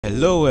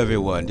Hello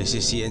everyone, this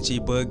is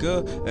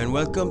C&Cburger and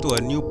welcome to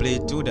a new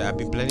playthrough that I've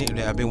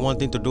been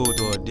wanting to do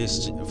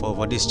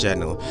for this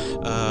channel.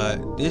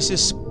 This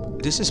is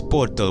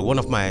Portal, one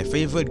of my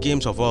favorite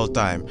games of all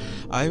time.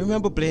 I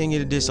remember playing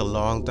this a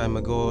long time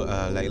ago.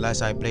 Like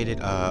last I played it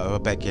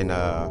back in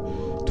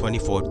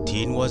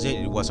 2014 was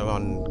it? It was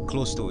around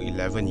close to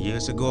 11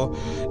 years ago.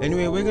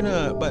 Anyway,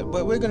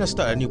 we're gonna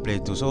start a new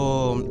playthrough.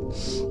 So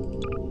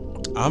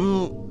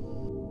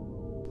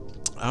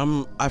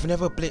I've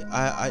never played.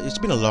 It's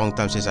been a long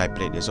time since I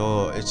played this,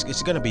 so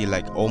it's gonna be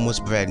like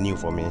almost brand new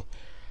for me.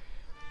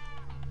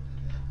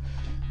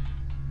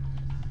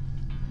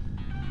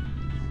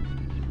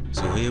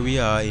 So here we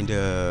are in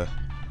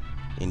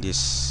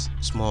this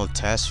small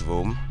test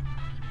room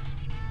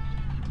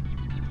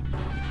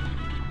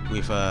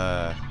with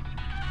I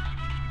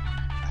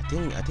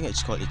think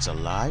it's called "It's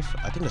Alive."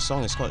 I think the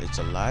song is called "It's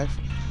Alive."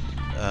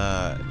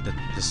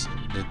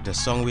 The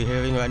song we're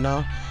hearing right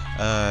now.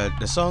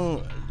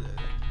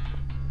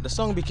 The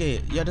song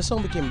became the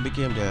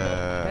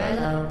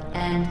Hello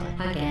and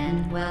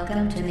again,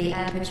 welcome to the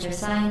Aperture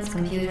Science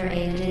Computer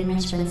Aided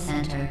Enrichment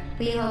Center.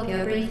 We hope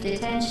your brief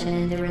detention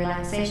in the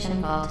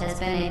relaxation vault has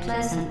been a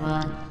pleasant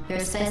one.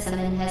 Your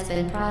specimen has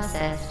been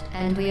processed,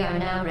 and we are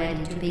now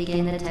ready to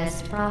begin the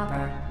test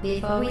proper.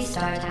 Before we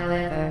start,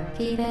 however,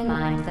 keep in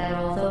mind that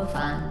although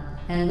fun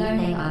and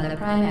learning are the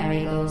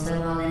primary goals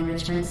of all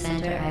Enrichment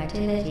Center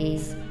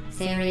activities,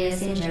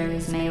 serious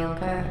injuries may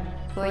occur.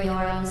 For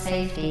your own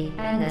safety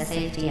and the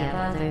safety of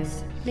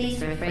others, please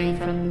refrain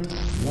from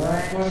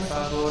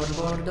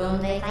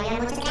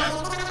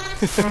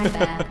Stand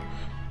back.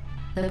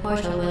 The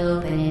portal will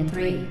open in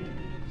 3,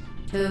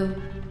 2,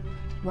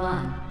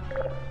 1.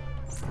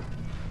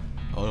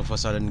 All of a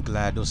sudden,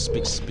 GLaDOS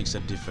speaks a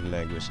different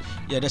language.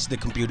 Yeah, that's the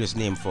computer's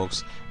name,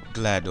 folks.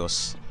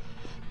 GLaDOS.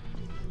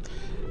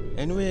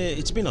 Anyway,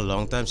 it's been a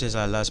long time since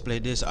I last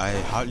played this. I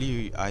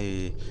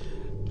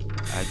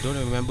don't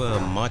remember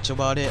much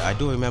about it. I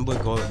do remember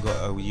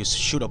you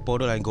shoot a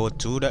portal and go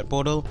through that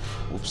portal.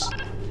 Oops.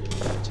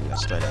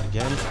 Let's try that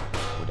again.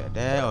 Put that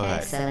there. All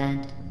right.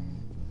 Excellent.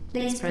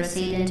 Please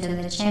proceed into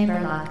the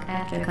chamber lock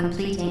after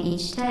completing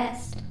each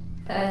test.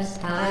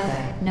 First,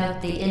 however,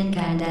 note the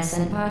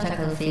incandescent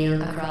particle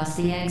field across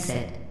the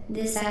exit.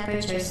 This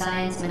Aperture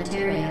Science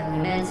material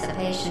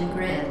emancipation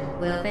grip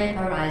will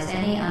vaporize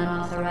any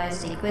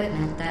unauthorized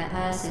equipment that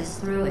passes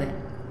through it.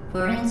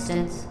 For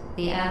instance,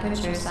 the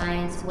Aperture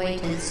Science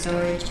weighted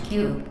storage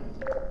cube.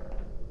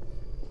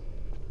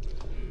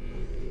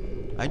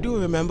 I do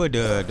remember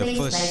the Please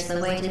first. place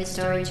the weighted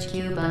storage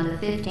cube on the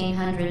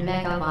 1500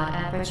 megawatt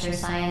Aperture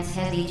Science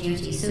heavy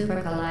duty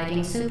super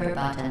colliding super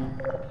button.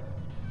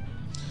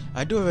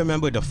 I do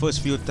remember the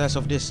first few tests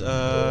of this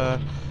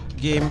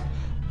game,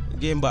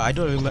 but I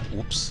don't remember.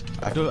 Oops.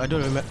 I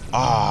don't remember.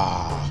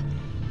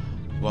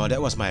 Well,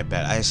 that was my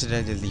bad. I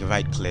accidentally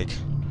right click.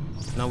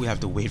 Now we have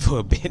to wait for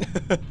a bit.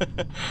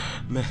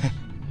 Man,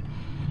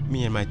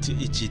 me and my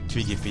itchy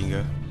twiggy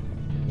finger.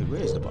 Wait,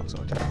 where is the box?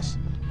 Oh, there it is.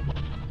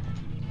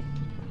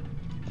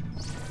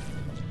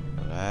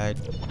 Alright,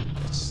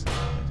 let's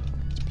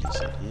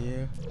place it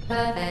here.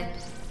 Perfect.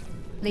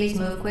 Please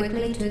move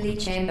quickly to the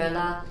chamber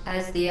lock,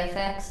 as the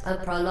effects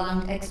of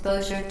prolonged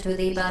exposure to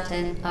the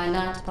button are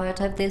not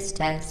part of this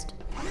test.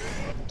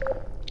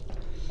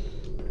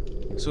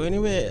 So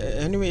anyway,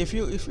 if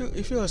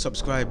you're a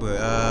subscriber,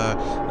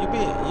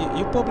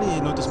 you probably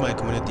noticed my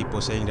community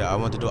post saying that I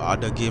want to do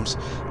other games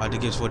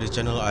for this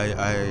channel.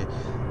 I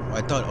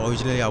thought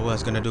originally I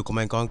was gonna do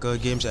Command & Conquer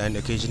games and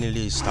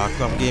occasionally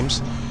StarCraft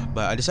games,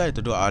 but I decided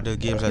to do other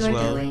games as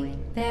well. You're doing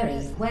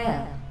very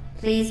well.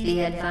 Please be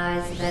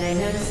advised that a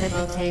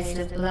noticeable taste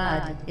of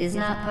blood is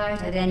not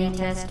part of any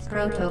test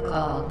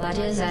protocol, but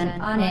is an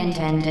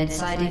unintended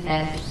side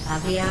effect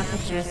of the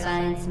Aperture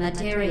Science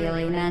material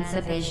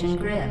emancipation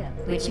grip,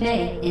 which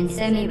may, in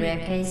semi-rare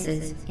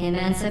cases,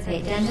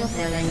 emancipate dental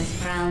fillings,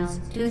 crowns,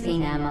 tooth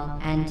enamel,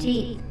 and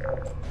teeth.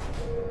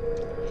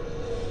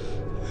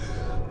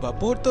 But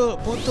Portal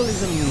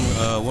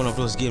isn't one of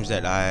those games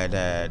that I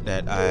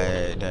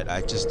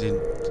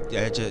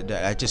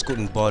just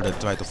couldn't bother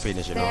try to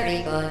finish, you know.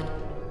 Very good.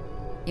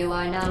 You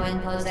are now in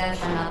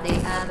possession of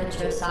the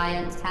Aperture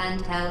Science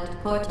handheld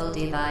portal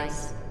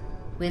device.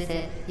 With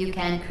it, you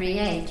can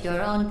create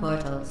your own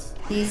portals.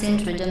 These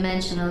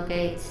intradimensional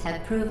gates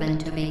have proven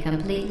to be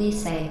completely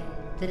safe.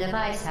 The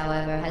device,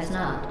 however, has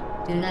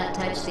not. Do not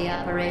touch the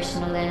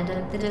operational end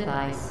of the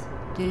device.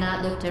 Do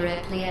not look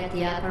directly at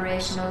the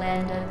operational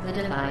end of the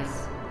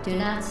device. Do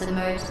not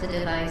submerge the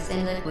device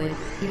in liquid,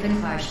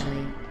 even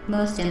partially.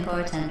 Most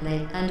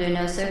importantly, under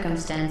no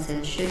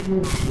circumstances should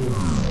you.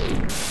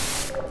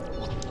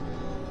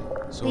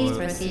 Please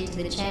proceed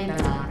to the chamber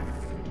lock.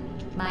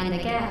 Mind the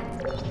gap.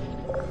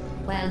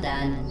 Well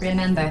done.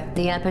 Remember,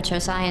 the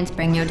Aperture Science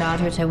Bring Your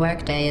Daughter to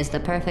Work Day is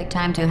the perfect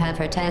time to have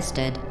her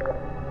tested.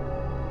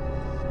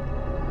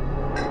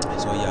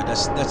 So yeah,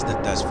 that's the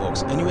test,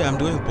 folks. Anyway, I'm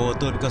doing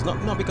Portal because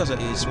not because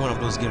it's one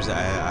of those games that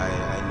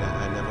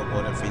I never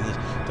Portal,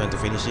 trying to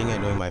finishing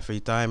it during my free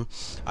time.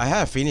 I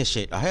have finished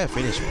it. I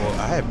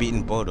have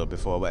beaten Portal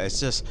before, but it's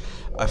just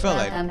I felt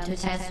like. Welcome to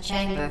test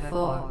chamber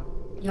 4.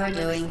 You're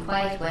doing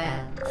quite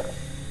well.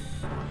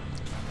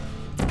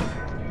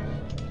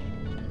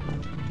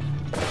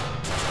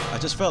 I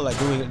just felt like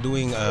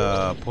doing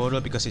Portal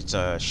because it's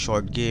a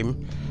short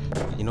game.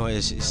 You know,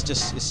 it's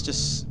just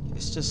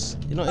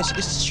you know,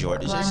 it's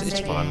short. It's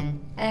fun.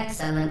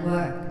 Excellent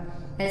work.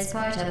 As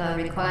part of a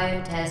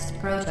required test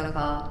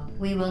protocol,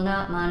 we will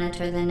not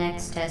monitor the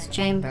next test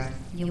chamber.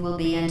 You will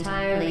be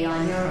entirely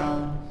on your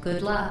own.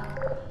 Good luck.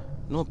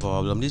 No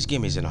problem. This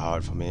game isn't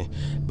hard for me,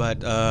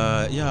 but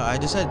yeah, I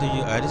decided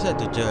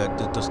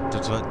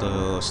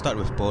to start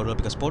with Portal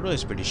because Portal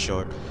is pretty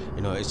short.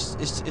 You know,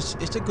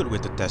 it's a good way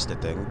to test the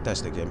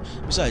game.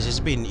 Besides, it's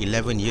been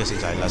 11 years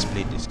since I last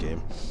played this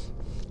game.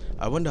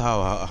 I wonder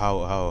how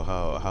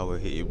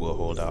it will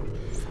hold up.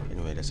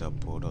 Anyway, there's a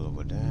portal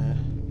over there.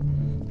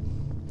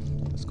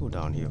 Let's go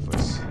down here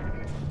first.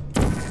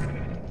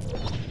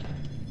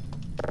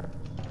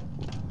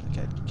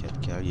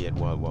 Can't carry it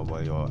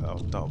while you're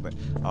on top of it.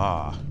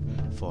 Ah,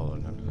 fall.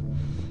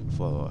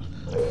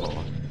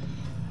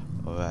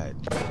 Alright.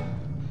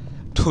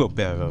 To a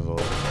barrel roll.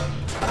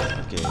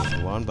 Okay,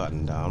 one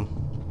button down.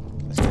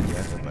 Let's get the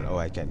other button. Oh,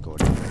 I can't go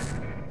there.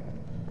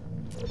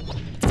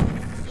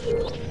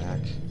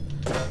 Back.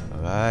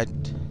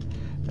 Alright.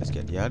 Let's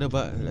get the other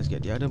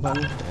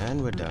button.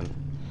 And we're done.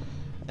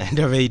 And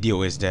the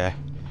radio is there.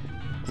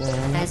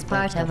 As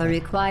part of a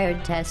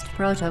required test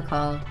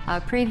protocol, our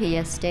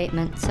previous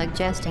statement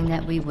suggesting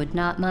that we would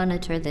not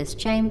monitor this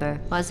chamber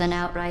was an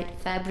outright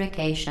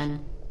fabrication.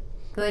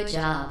 Good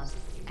job.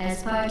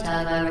 As part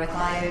of a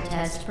required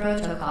test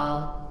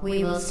protocol,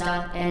 we will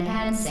stop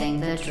enhancing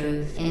the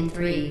truth in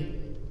 3,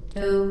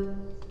 2,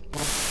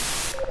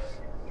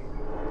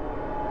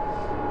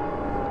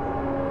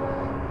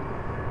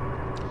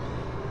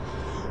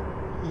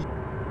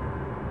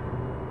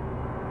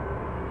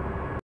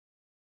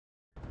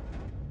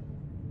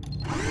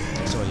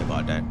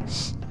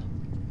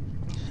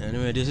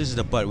 Anyway, this is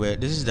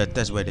the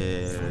test where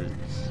they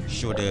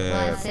show the.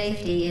 Blood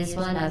safety is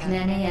one of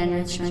many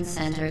Enrichment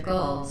Center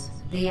goals.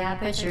 The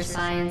Aperture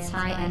Science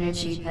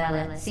high-energy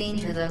pellet seen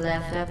to the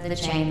left of the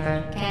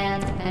chamber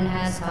can and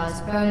has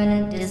caused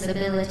permanent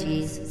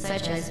disabilities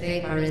such as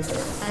vaporism.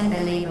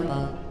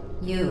 Unbelievable.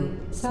 You.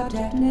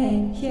 Subject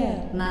name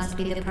here. Must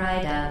be the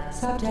pride of.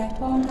 Subject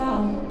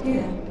hometown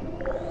here.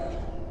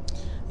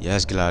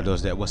 Yes,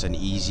 GLaDOS, that was an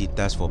easy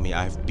test for me.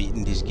 I've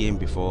beaten this game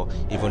before,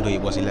 even though it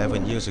was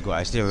 11 years ago.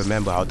 I still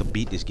remember how to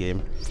beat this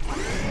game.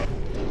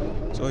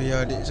 So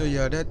yeah,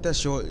 that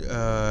test showed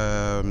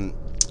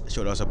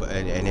us about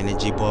an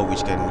energy ball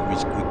which we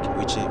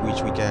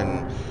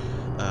can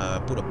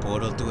put a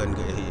portal to,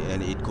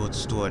 and it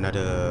goes to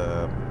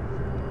another.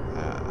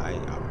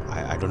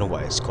 I don't know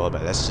what it's called,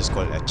 but let's just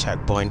call it a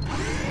checkpoint.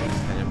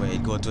 And then when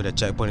it goes to the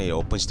checkpoint, it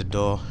opens the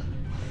door.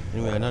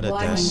 Anyway, another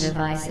Warning test.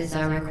 devices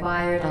are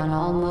required on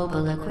all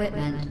mobile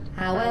equipment.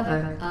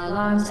 However,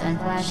 alarms and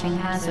flashing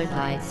hazard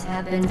lights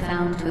have been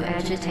found to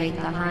agitate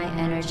the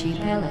high-energy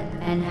pellet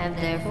and have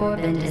therefore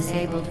been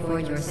disabled for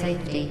your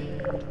safety.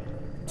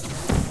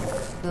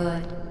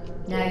 Good.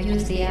 Now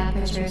use the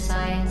Aperture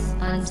Science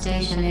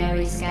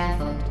unstationary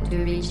scaffold to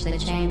reach the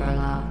chamber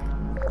lock.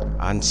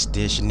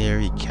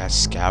 Unstationary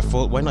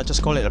scaffold? Why not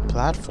just call it a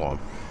platform?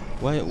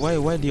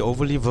 Why the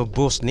overly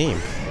verbose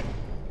name?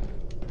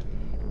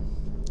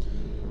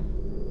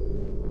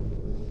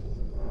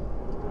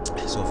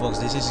 So folks,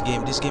 this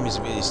game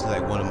is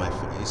like one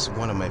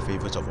of my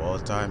favorites of all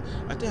time.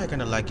 I think I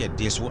kind of like it.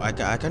 I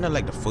kind of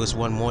like the first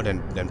one more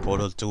than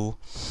Portal 2,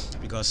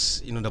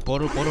 because you know the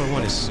Portal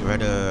 1 is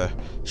rather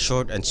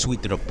short and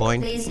sweet to the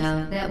point. Please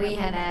note that we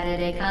have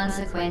added a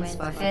consequence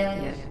for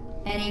failure.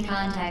 Any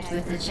contact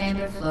with the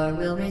chamber floor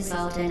will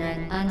result in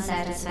an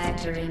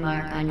unsatisfactory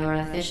mark on your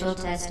official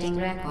testing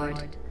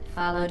record,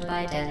 followed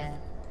by death.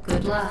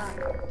 Good luck.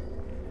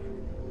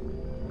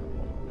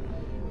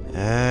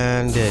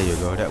 And there you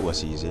go, that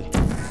was easy.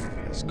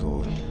 Let's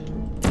go.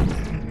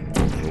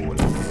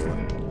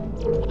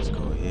 Let's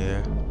go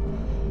here.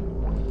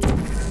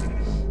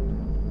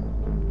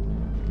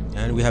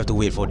 And we have to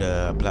wait for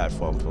the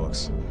platform,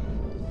 folks.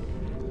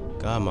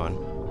 Come on.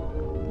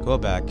 Go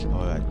back.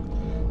 Alright.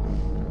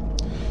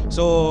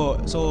 So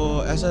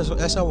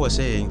as I was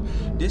saying,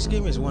 this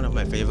game is one of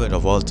my favorite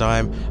of all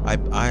time. I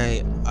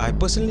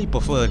personally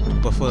prefer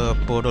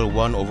Portal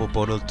 1 over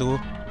Portal 2.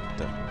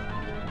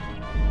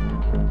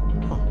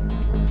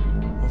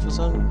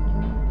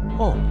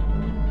 Oh,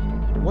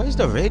 why is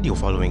the radio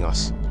following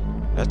us?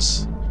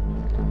 That's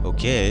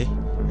okay.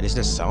 It is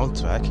the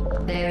soundtrack.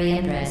 Very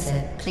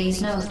impressive.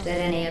 Please note that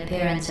any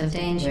appearance of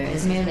danger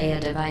is merely a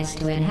device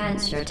to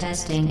enhance your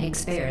testing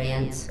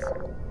experience.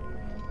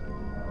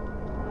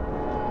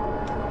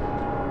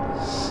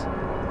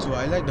 So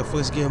I like the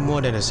first game more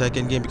than the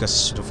second game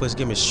because the first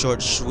game is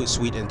short,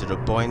 sweet, and to the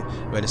point,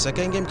 where the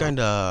second game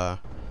kinda...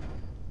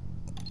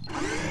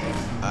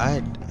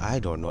 I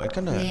don't know, it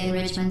kinda... The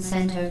Enrichment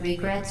Center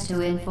regrets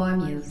to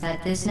inform you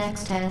that this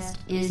next test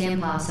is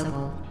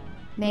impossible.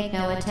 Make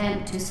no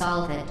attempt to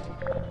solve it.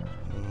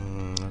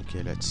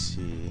 Okay, let's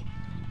see.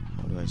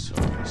 How do I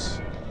solve this?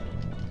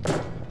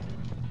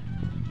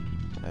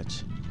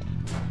 Let's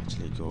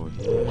actually go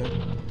here.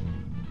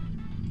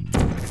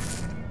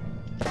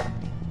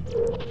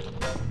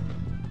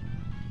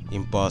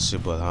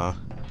 Impossible, huh?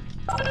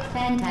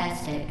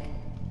 Fantastic.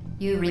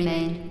 You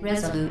remain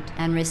resolute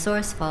and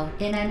resourceful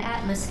in an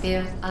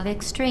atmosphere of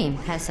extreme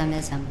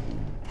pessimism.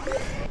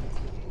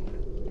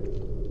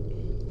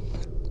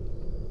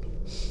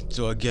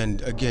 So again,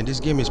 this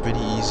game is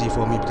pretty easy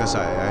for me because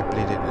I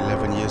played it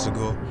 11 years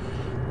ago.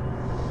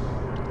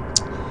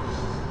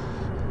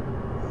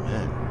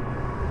 Man,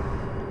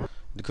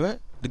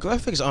 the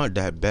graphics aren't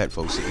that bad,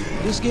 folks.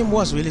 This game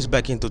was released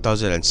back in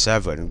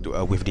 2007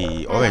 with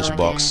the orange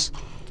box.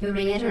 To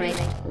reiterate,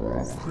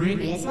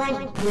 previous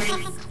one.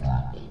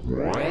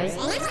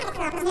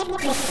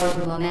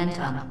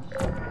 Momentum.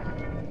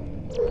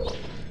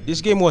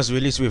 This game was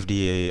released with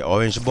the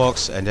orange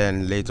box, and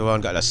then later on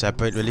got a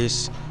separate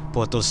release.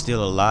 Portal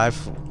Still Alive,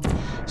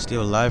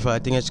 I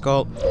think it's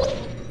called.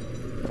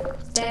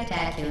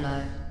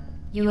 Spectacular.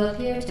 You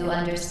appear to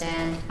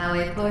understand how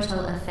a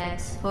portal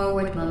affects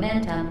forward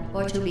momentum,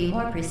 or to be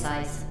more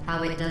precise,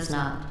 how it does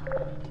not.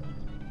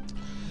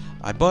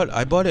 I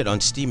bought it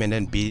on Steam and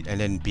then beat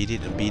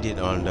it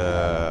on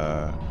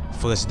the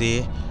first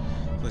day.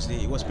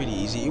 It was pretty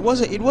easy. It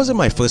wasn't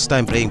my first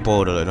time playing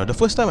Portal. You know, the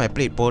first time I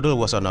played Portal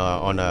was on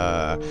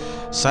a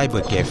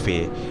cyber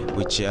cafe,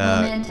 which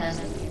Momentum,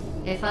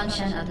 a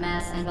function of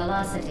mass and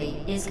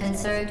velocity, is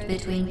conserved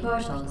between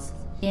portals.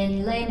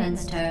 In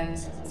layman's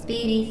terms,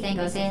 speedy thing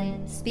goes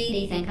in,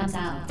 speedy thing comes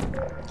out.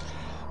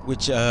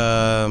 Which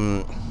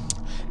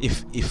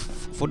if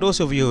for those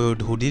of you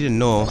who didn't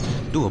know,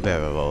 do a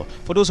better roll.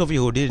 For those of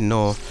you who didn't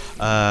know,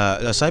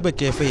 a cyber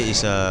cafe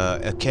is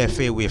a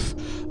cafe with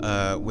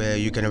where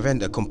you can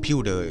rent a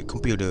computer.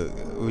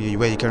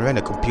 Where you can rent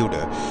a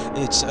computer.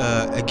 It's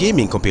a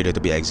gaming computer, to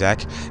be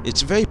exact.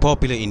 It's very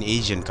popular in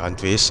Asian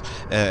countries,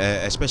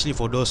 especially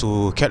for those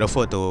who can't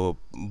afford to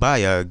buy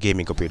a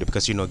gaming computer,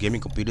 because you know gaming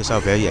computers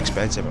are very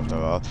expensive after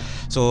all.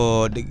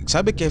 So the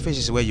cyber cafes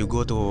is where you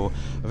go to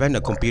rent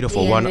a computer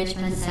for The one.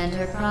 Enrichment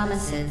Center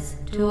promises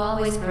to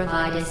always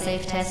provide a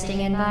safe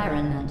testing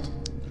environment.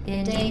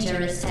 In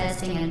dangerous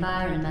testing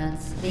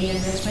environments, the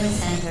Enrichment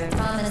Center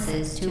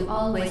promises to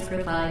always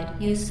provide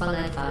useful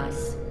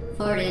advice.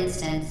 For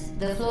instance,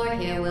 the floor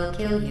here will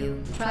kill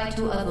you. Try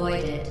to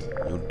avoid it.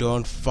 You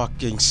don't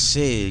fucking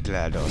say,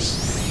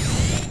 GLaDOS.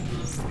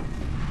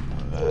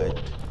 Alright.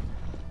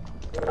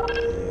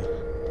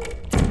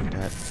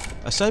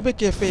 A cyber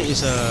cafe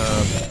is a...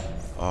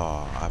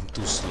 Oh, I'm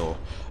too slow.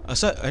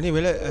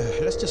 Anyway,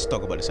 let's just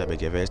talk about the cyber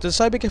cafe. The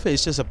cyber cafe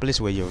is just a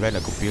place where you rent a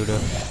computer,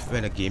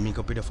 rent a gaming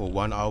computer for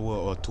 1 hour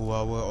or 2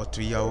 hour or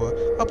 3 hour,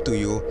 up to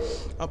you.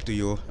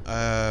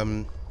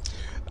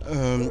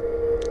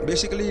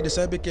 Basically, the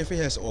cyber cafe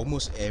has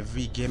almost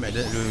every game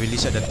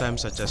released at the time,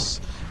 such as,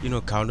 you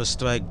know,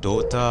 Counter-Strike,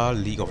 Dota,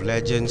 League of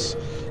Legends,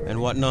 and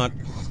whatnot.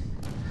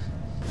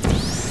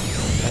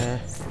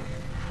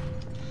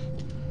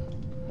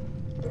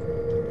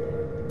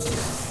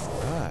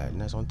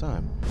 Nice on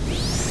time.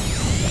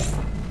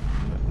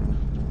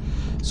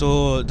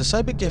 So the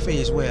cyber cafe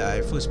is where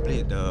I first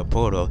played the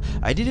Portal.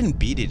 I didn't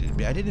beat it,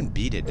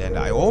 and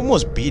I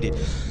almost beat it.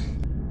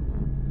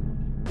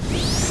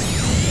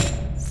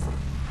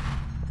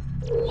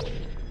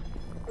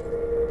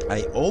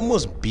 I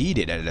almost beat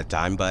it at the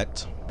time,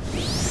 but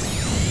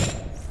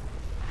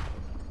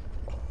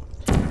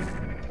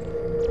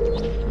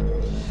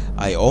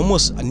I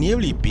almost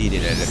nearly beat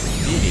it at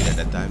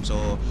the time.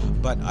 So,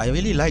 but I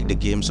really liked the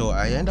game, so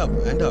I end up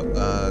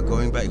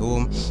going back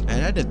home.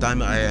 And at the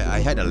time, I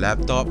had a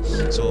laptop,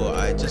 so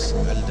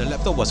the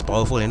laptop was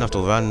powerful enough to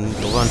run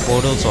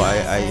Portal. So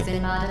has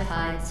been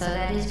modified so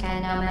that it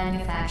can now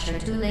manufacture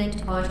 2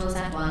 linked portals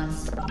at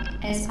once.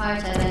 As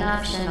part of an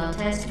optional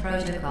test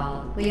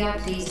protocol, we are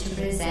pleased to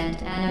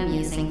present an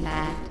amusing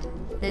fact.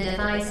 The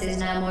device is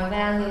now more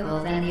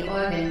valuable than the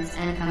organs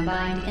and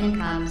combined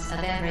incomes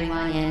of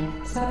everyone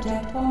in.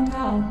 Subject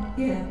hometown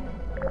here.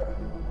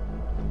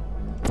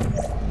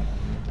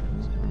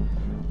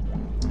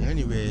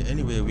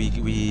 Anyway,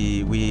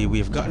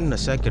 we've gotten a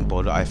second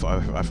portal. I've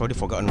already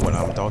forgotten what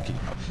I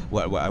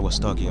was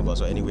talking about.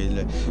 So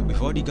anyway,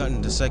 we've already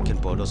gotten the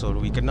second portal, so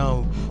we can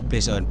now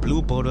place a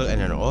blue portal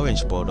and an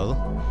orange portal.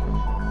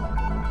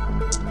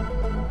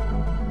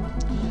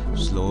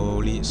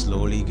 Slowly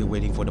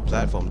waiting for the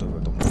platform to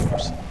move.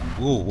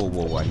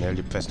 Whoa! I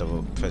nearly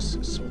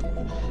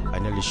I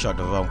nearly shot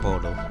the wrong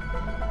portal.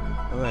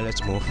 Alright,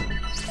 let's move.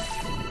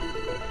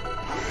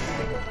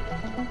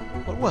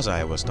 What was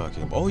I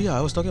talking about? Oh yeah,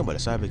 I was talking about the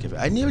cyber cafe.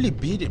 I nearly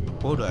beat it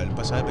portal at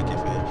the cyber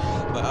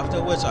cafe, but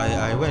afterwards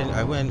I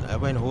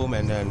went home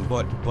and then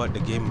bought the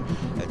game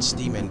at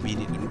Steam and beat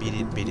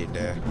it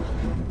there.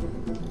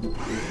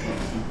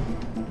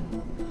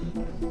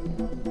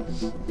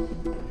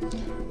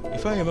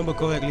 If I remember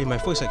correctly, my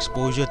first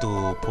exposure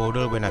to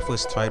Portal, when I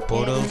first tried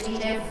Portal,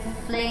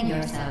 Fling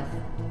yourself.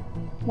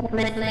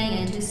 Fling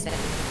into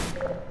space.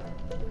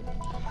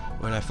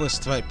 when I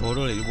first tried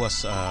Portal, it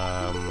was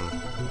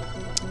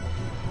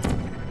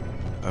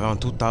around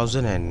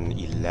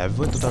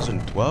 2011,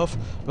 2012,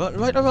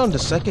 right around the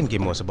second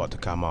game was about to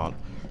come out.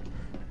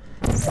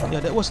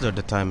 Yeah, that was the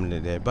time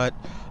there. But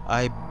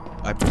I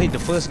played the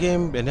first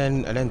game and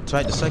then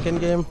tried the second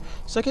game.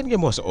 Second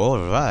game was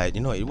alright, you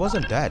know, it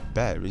wasn't that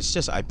bad. It's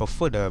just I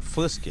prefer the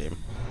first game.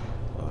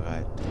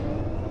 Alright.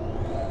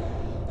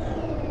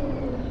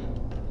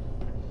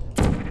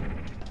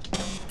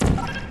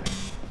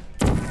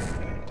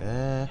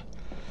 There.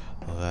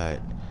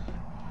 Alright.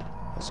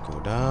 Let's go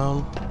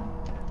down.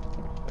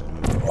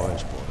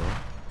 Orange portal.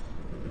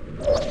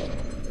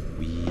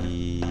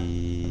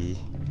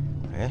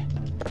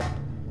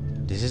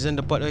 This isn't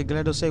the part where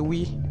GLaDOS say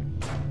we.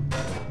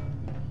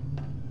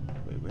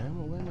 Wait, where am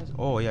I?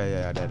 Oh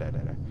yeah,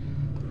 there.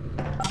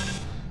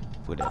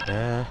 Put that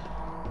there.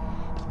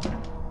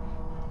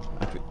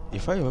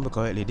 If I remember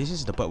correctly, this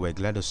is the part where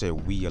GLaDOS say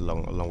we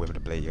along with the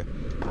player.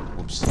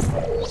 Oops.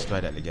 Let's try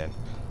that again.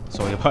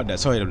 Sorry about that.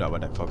 Sorry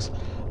about that, folks.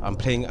 I'm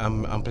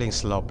playing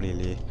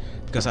sloppily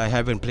because I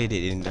haven't played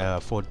it in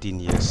 14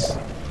 years.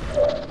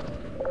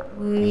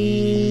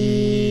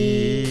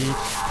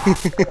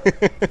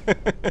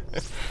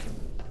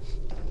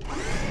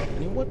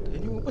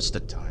 What's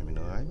the time? You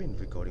know, I've been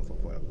recording for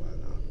quite a while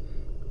now.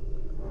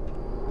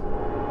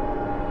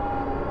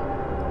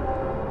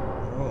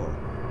 Oh,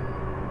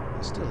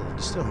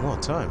 there's still more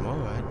time. All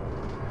right.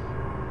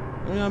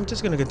 Yeah, I'm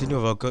just gonna continue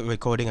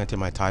recording until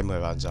my timer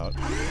runs out.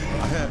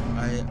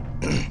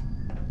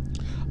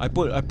 I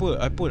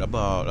put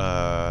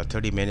about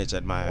 30 minutes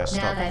at my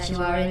stop. Now that you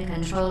are in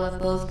control of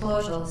both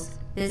portals,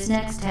 this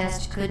next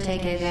test could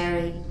take a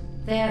very,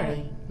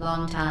 very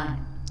long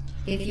time.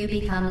 If you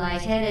become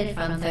lightheaded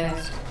from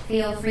thirst,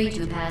 feel free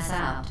to pass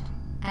out.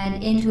 An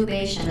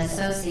intubation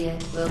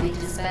associate will be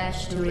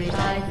dispatched to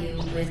revive you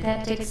with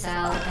peptic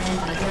salve and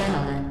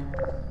adrenaline.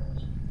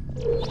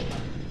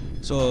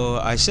 So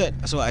I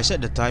set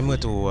the timer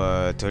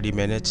to 30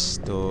 minutes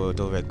to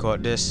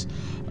record this.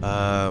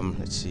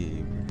 Let's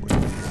see. Put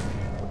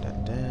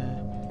that there.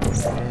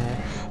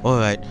 All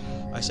right.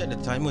 I set the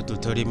timer to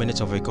 30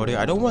 minutes of recording.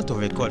 I don't want to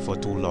record for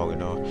too long, you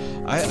know.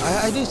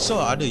 I did saw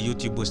other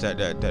YouTubers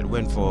that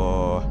went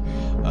for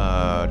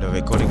the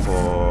recording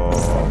for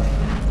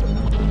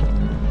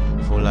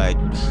like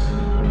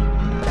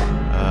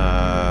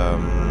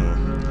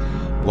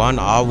 1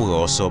 hour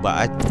or so, but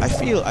I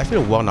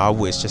feel 1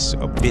 hour is just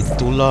a bit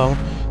too long,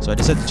 so I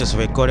decided to just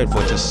record it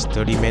for just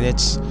 30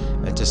 minutes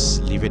and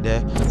just leave it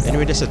there.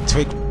 Anyway, there's a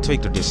trick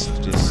to this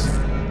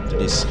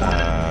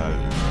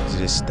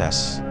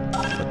test.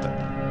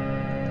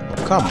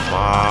 Come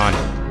on.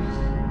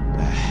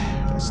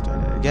 Let's try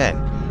that again.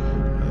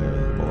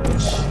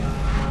 Orange.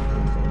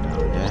 Go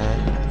down there.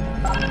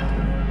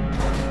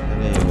 And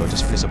there you go.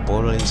 Just place a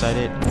portal inside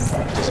it. Just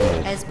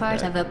move. As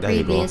part of a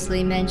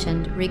previously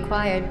mentioned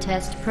required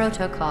test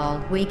protocol,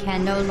 we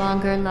can no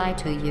longer lie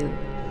to you.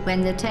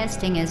 When the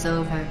testing is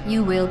over,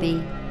 you will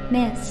be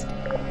missed.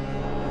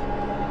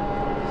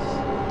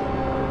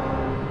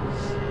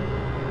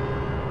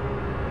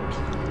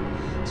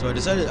 So I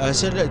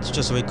decided to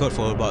just record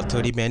for about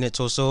 30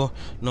 minutes or so,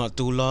 not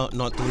too long.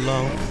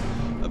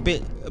 A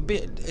bit.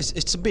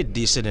 It's a bit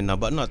decent enough,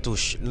 but not too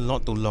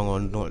long or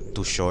not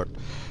too short.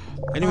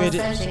 Anyway, all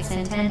subjects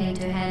intending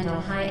to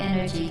handle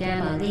high-energy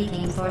gamma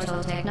leaking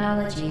portal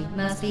technology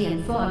must be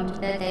informed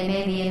that they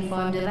may be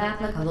informed of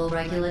applicable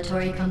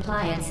regulatory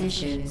compliance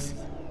issues.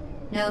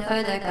 No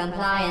further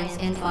compliance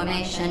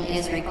information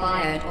is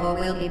required or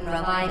will be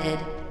provided,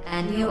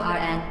 and you are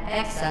an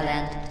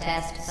excellent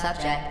test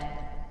subject.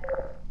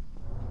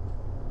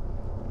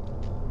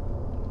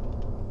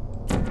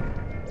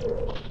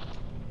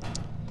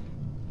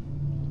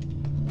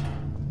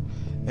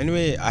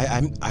 Anyway,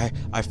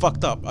 I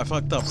fucked up. I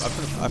fucked up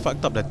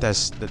the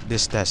test.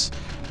 This test.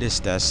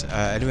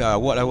 Anyway,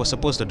 what I was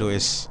supposed to do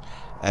is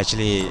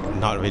actually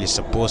not really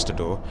supposed to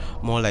do.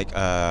 More like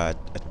a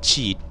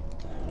cheat,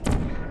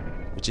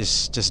 which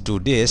is just do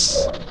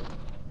this.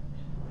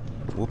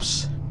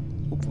 Whoops.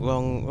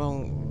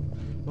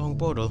 Wrong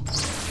portal.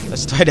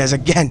 Let's try that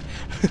again.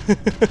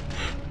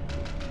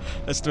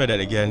 Let's try that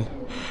again.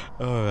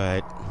 All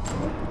right.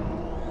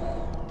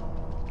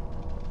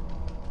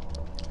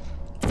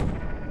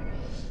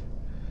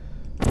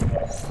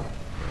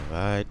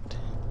 Right.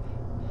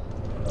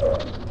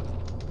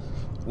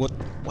 What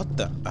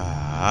the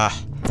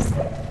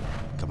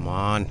come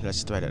on,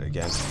 let's try that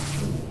again.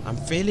 I'm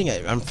failing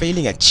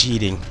at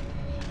cheating.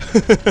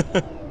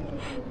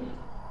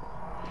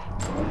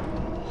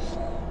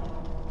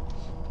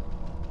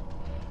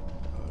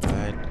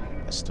 Alright,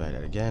 let's try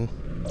that again.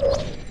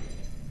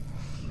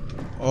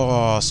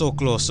 Oh, so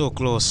close.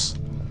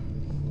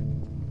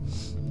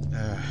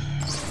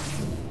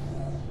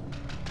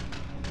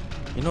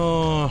 You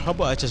know, how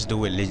about I just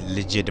do it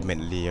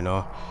legitimately, you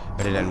know,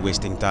 rather than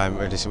wasting time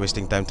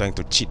trying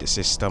to cheat the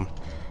system.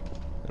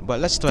 But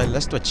let's try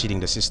cheating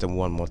the system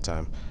one more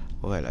time.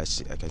 Alright, I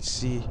can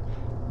see.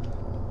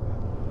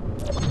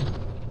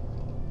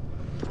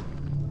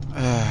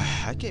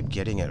 I keep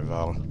getting it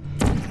wrong.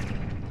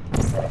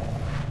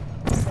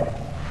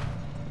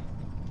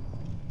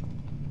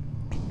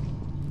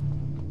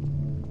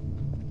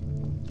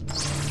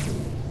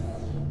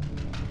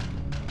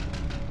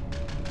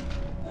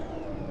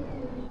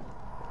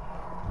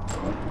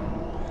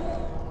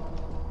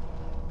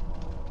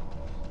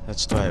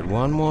 Let's try it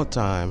one more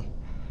time.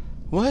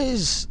 Why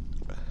is...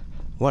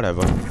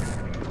 Whatever.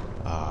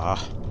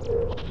 Ah.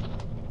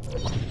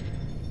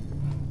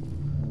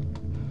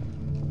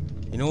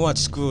 You know what?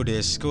 Screw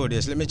this. Screw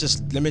this. Let me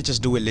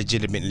just do it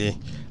legitimately.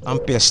 I'm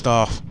pissed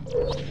off.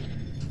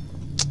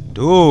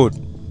 Dude.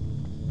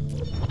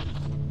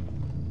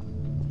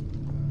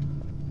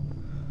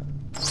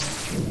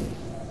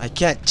 I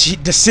can't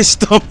cheat the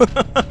system.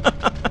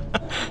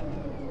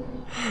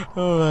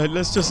 Alright,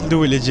 let's just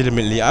do it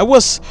legitimately. I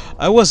was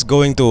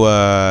going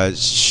to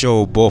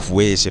show both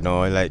ways, you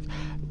know, like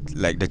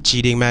the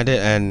cheating method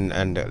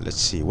and let's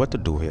see what to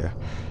do here.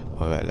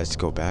 Alright, let's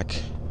go back.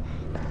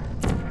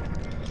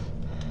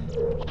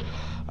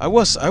 I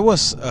was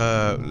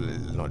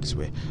not this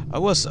way. I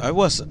was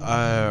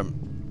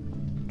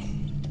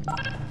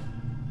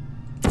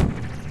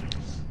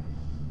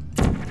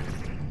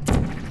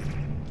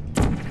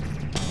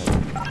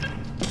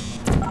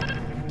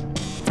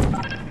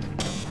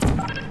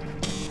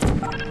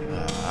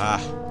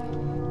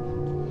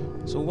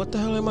so what the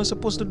hell am I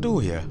supposed to do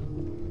here?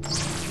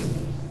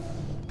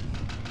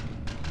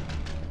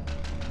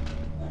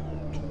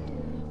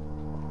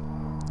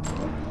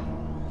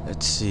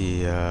 Let's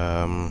see.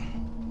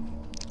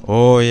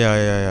 Oh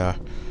yeah.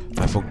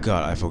 I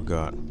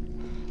forgot.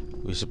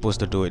 We're supposed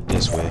to do it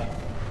this way.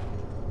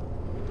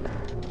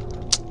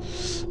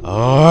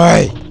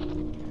 Oi!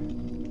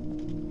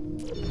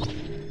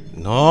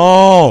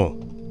 No!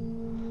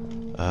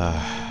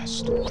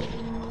 Stupid.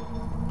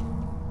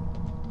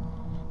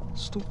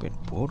 Stupid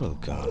portal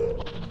gun.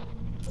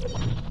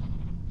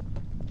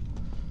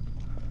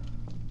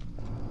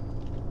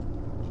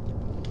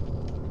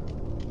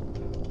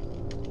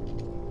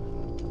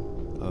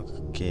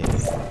 Okay,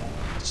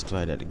 let's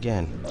try that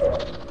again.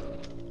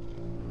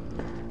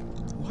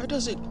 Why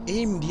does it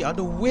aim the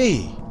other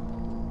way?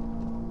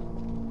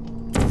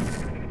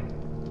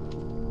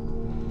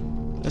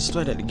 Let's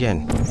try that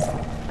again.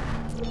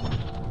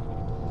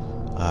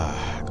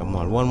 Ah, come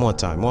on, one more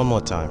time.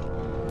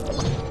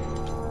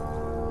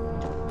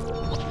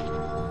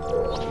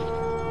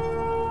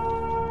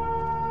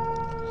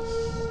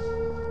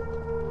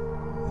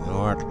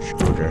 Let's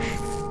do this.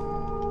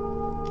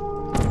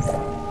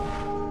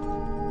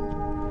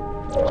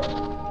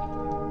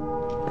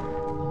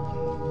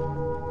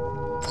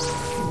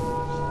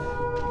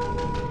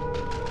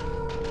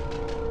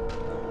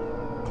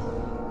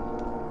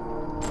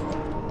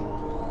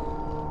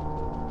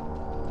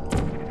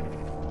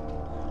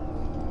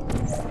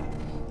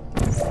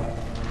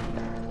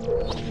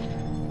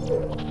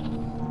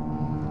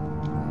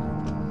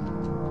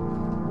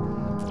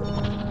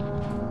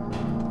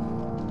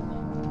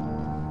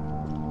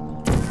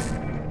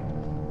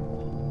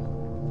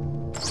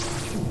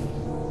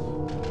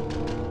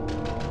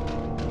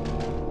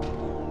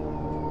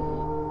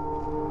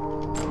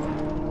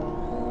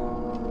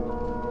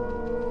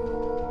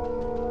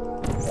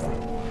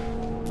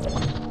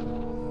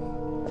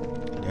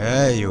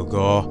 There you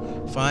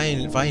go.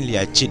 Finally,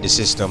 I cheat the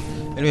system.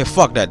 Anyway,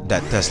 fuck that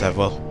test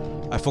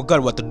level. I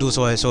forgot what to do,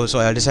 so I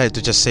decided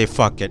to just say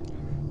fuck it.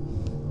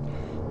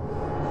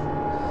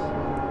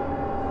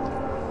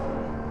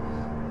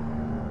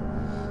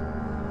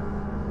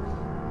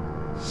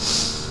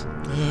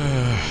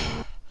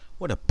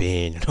 What a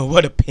pain!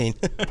 What a pain!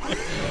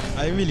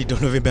 I really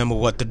don't remember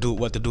what to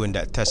do in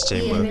that test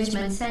chamber. The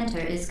Enrichment Center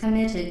is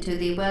committed to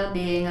the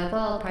well-being of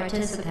all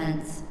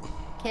participants.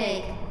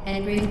 Cake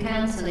and green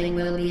counseling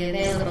will be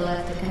available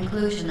at the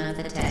conclusion of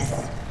the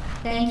test.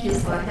 Thank you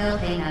for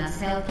helping us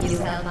help you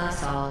help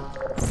us all.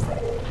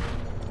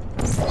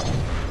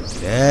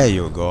 There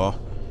you go.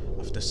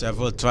 After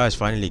several tries,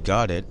 finally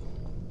got it.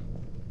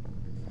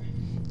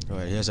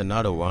 Alright, here's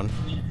another one.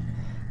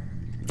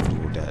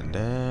 Do that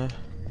there.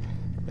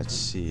 Let's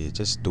see,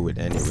 just do it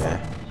anywhere.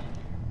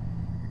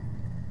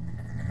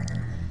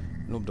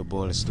 Nope, the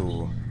ball is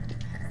too...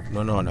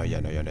 No, not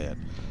yet.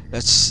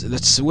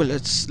 Let's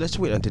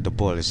wait until the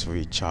ball is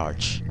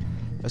recharged.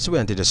 Let's wait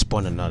until they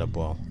spawn another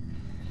ball.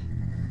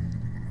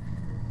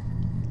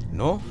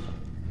 No?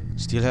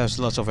 Still has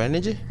lots of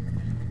energy?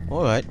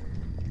 Alright.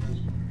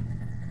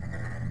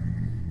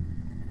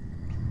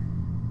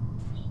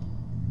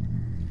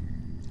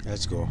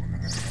 Let's go.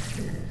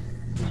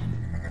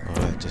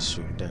 Alright, just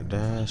shoot that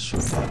there,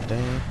 shoot that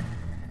there.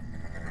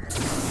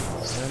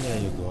 And there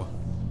you go.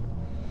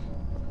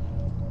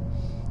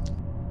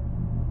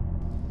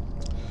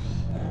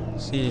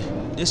 See,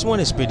 this one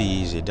is pretty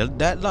easy.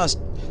 That last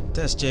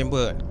test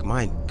chamber,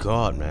 my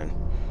god, man.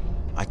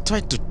 I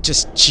tried to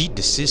just cheat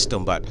the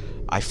system, but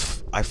I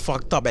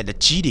fucked up at the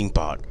cheating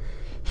part.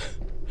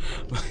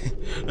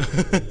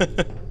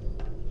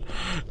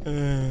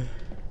 Alright,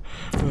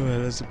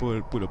 let's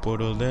put a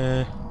portal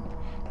there.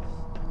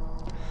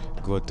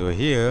 Go to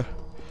here.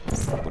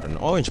 Put an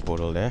orange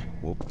portal there.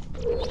 Whoop.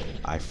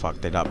 I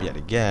fucked it up yet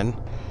again.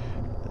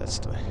 Let's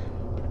try.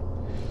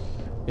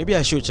 Maybe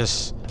I should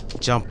just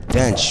jump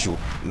then shoot.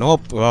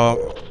 Nope, wrong.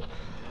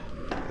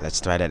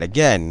 Let's try that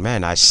again.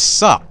 Man, I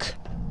suck.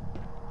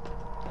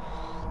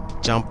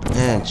 Jump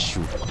and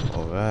shoot.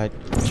 Alright.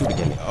 Shoot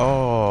again.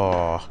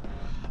 Oh.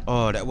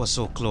 Oh, that was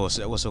so close.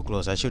 That was so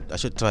close. I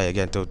should try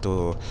again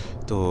to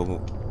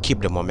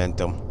keep the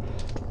momentum.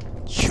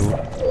 Shoot.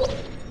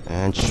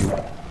 And shoot.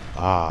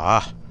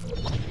 Ah.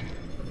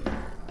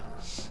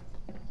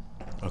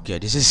 Okay,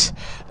 this is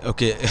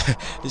okay.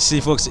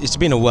 See, folks, it's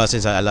been a while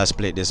since I last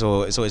played this,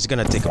 so it's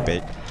gonna take a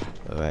bit.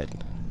 Alright.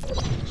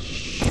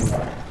 Shoot.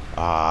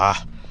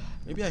 Ah.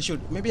 Maybe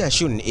I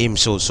shouldn't aim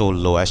so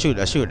low. I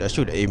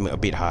should aim a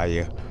bit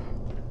higher.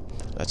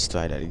 Let's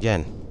try that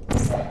again.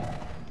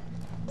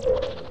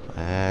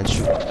 And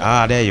shoot.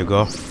 Ah, there you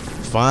go.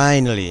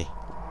 Finally.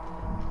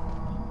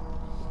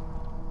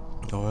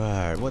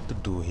 Alright, what to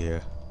do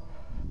here?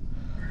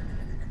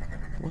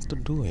 What to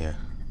do here?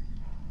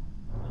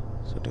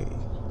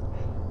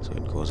 So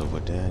it goes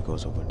over there,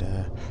 goes over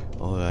there.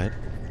 Alright.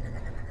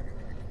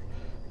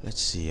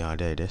 Let's see. Ah,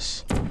 there it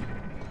is.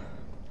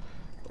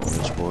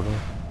 Orange portal.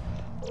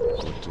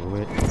 Go to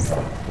it.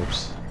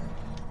 Oops.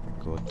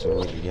 Go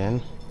to it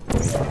again.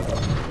 Orange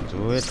portal.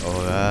 Do it.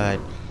 Alright.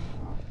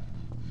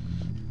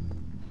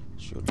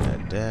 Shoot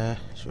that there.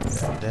 Shoot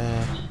that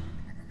there.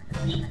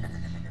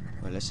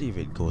 Well, let's see if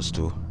it goes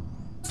to.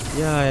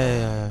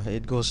 Yeah.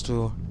 It goes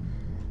to.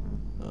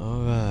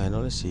 Alright, now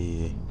let's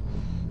see.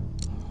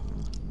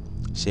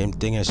 Same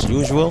thing as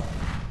usual.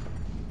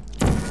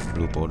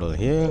 Blue portal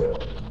here.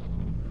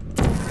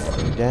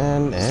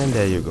 Again, and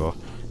there you go.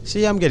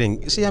 See, I'm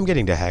getting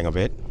the hang of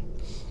it.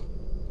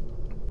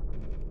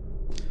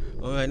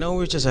 Alright, now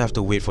we just have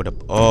to wait for the.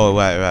 Oh,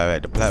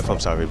 right. The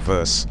platforms are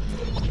reversed.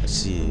 Let's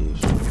see.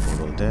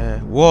 Portal there.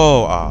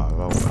 Whoa! Ah,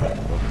 wrong portal.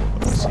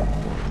 Let's see.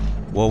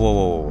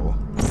 Whoa.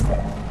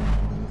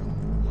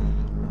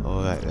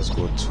 Alright, let's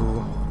go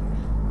to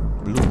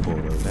blue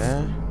portal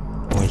there.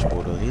 Orange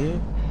portal here.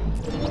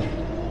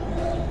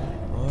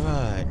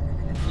 Alright.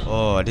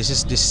 Oh,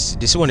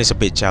 this one is a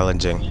bit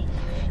challenging.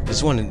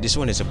 This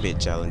one is a bit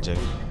challenging.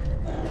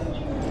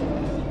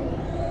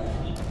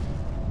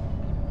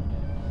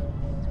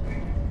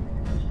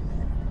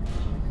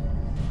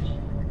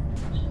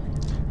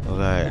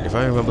 Alright, if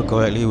I remember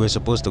correctly, we're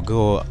supposed to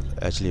go.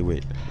 Actually,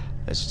 wait.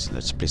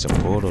 Let's place a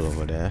portal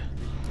over there.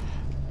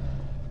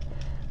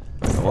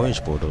 An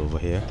orange portal over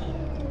here.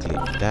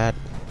 Click that.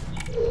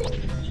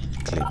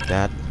 Click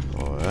that.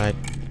 Alright.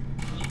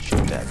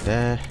 Shoot that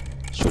there.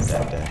 Shoot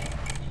that there.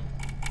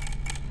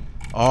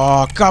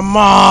 Oh, come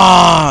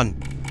on!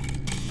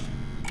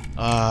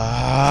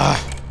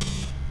 Alright,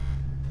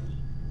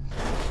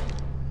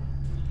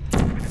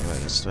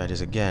 let's try this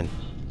again.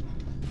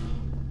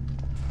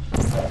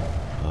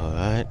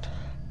 Alright.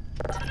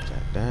 Click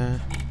that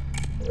there.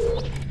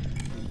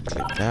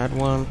 Click that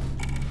one.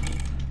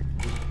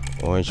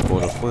 Orange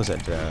portal first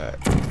at the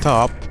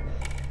top.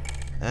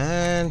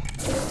 And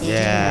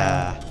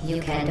yeah.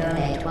 You can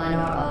donate one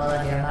or all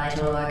of your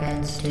vital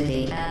organs to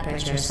the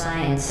Aperture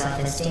Science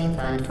Self-Esteem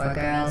Fund for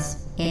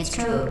Girls. It's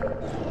true.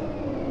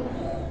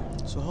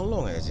 So how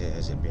long has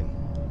it been?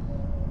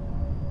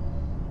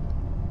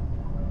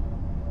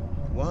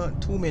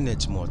 2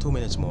 minutes more. 2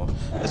 minutes more.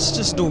 Let's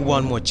just do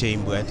one more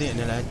chamber. I think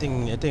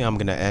I'm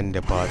gonna end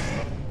the part.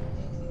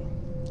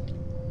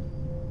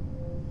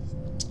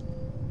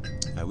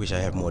 I wish I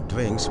have more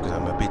drinks because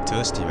I'm a bit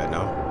thirsty right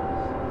now.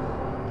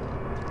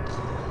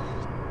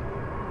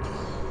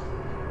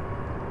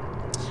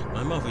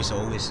 My mouth is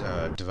always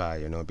dry,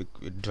 you know,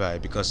 dry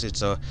because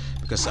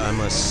I'm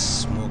a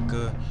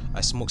smoker.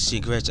 I smoke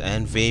cigarettes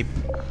and vape.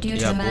 Due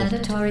to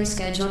mandatory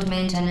scheduled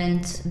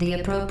maintenance, the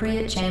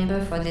appropriate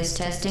chamber for this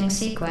testing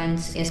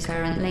sequence is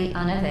currently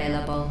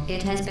unavailable.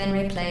 It has been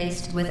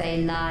replaced with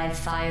a live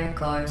fire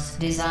course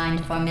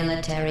designed for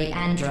military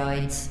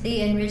androids.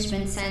 The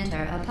Enrichment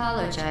Center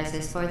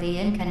apologizes for the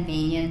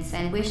inconvenience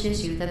and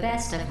wishes you the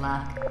best of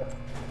luck.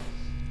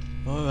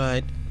 All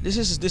right. This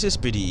is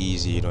pretty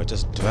easy, you know,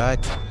 just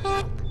drag,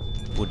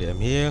 put them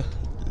here,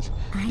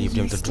 leave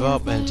them to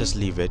drop and just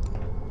leave it.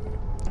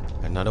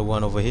 Another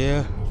one over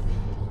here,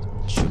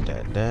 shoot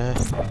that there.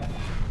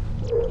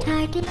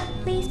 Target,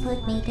 please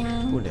put me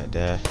down. Put that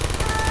there,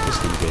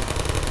 just leave it.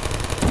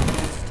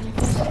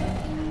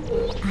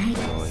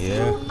 Go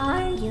here,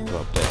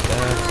 drop that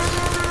there.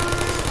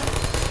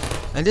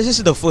 And this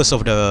is the first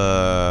of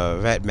the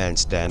Red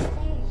Man's den.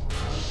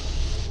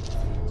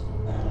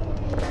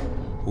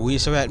 Who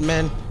is a rat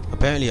man?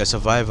 Apparently a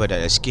survivor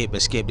that escaped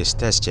this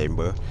test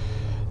chamber.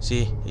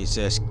 See, he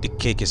says the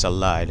cake is a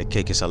lie. The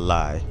cake is a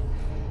lie.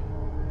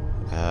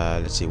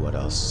 Let's see what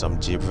else. Some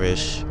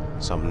gibberish,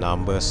 some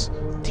numbers.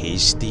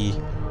 Tasty.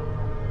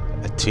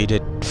 A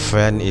treated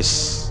friend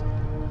is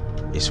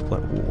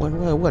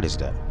what is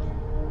that?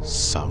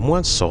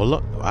 Someone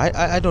solo?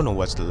 I don't know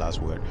what's the last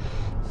word.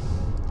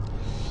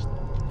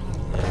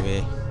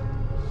 Anyway,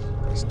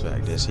 let's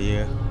drag this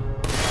here.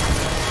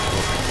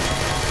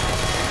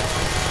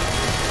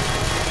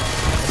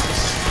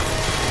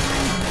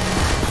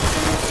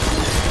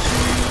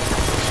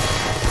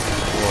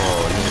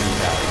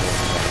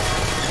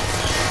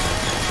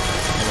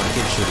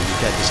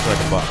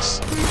 box.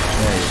 There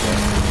you go.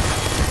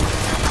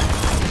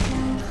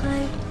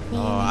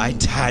 Oh, I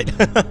died.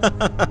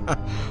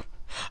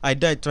 I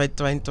died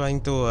trying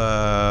to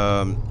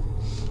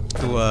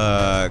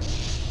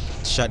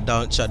shut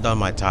down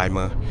my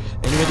timer.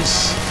 Anyway,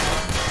 this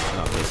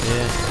okay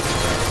here.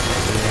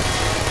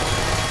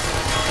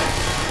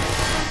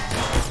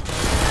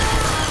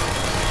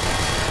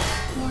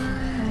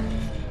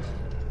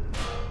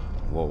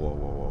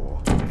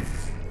 Whoa.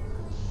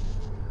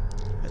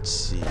 Let's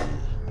see.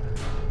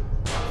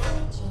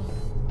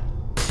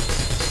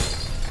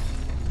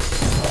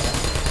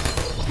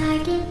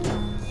 Target,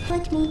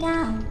 put me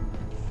down.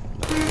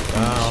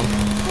 Down.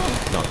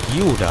 Knock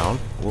you down.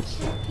 Whoops.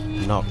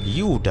 Knock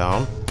you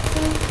down.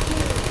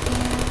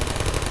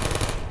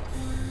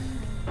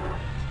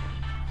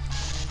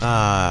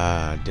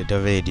 Ah, the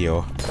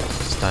radio.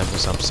 It's time for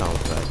some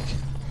soundtrack.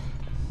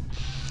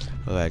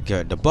 Alright,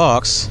 get the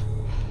box.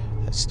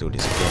 Let's do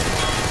this again.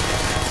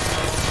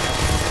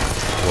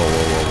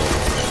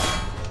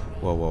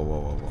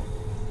 Whoa.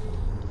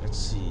 Let's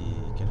see.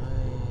 Can I?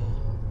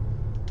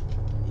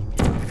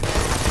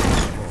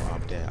 Oh,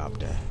 up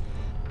there.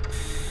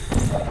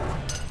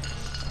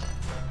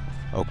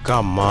 Oh,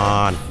 come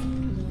on.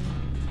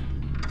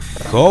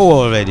 Go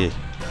already.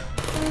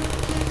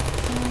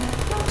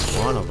 That's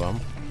one of them.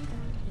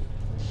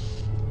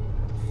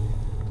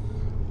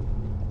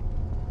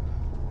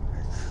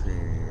 Let's see.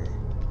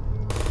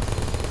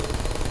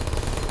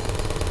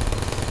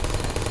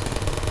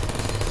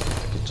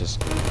 I could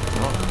just...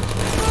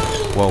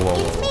 Whoa.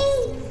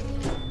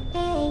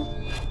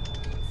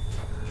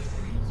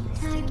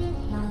 Target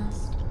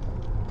lost.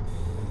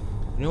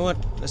 You know what?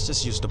 Let's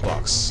just use the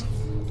box.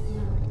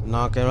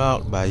 Knock him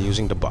out by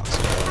using the box.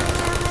 Knock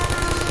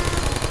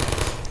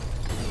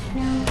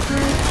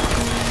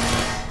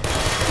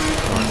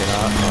it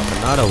out, knock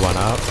another one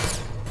out.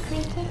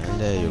 And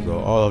there you go,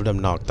 all of them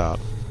knocked out.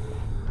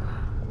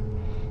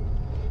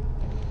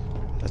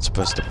 Let's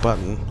press the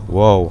button.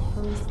 Whoa.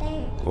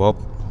 Whoop.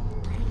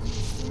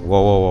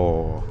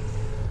 Whoa.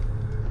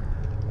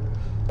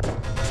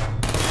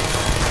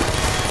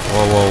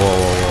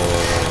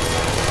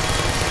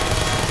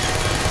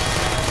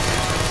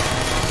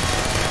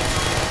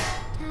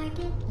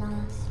 Target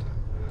lost.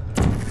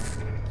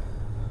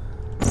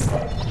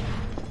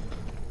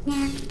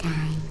 Nap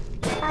time.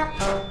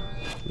 Uh-oh.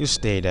 You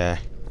stay there.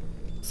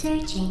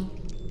 Searching.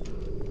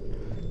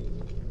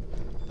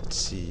 Let's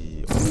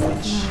see.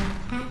 Orange.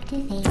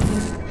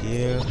 Activated.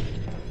 Here.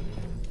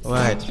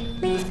 Right.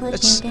 Please put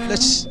Let's me down.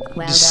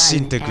 Well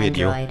disintegrate done,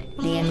 you. Android.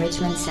 The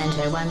Enrichment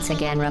Center once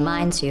again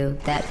reminds you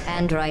that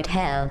Android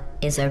Hell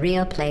is a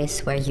real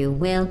place where you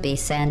will be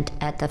sent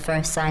at the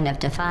first sign of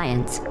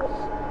defiance.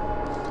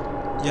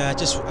 Yeah, I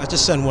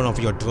just sent one of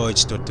your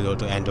droids to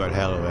Android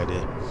Hell already.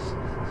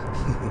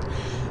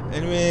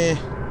 Anyway,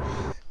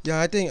 yeah,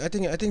 I think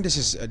this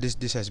is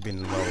this has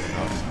been long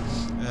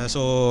enough.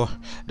 So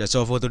that's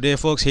all for today,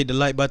 folks. Hit the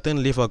like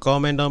button, leave a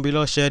comment down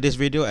below, share this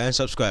video, and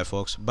subscribe,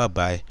 folks. Bye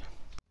bye.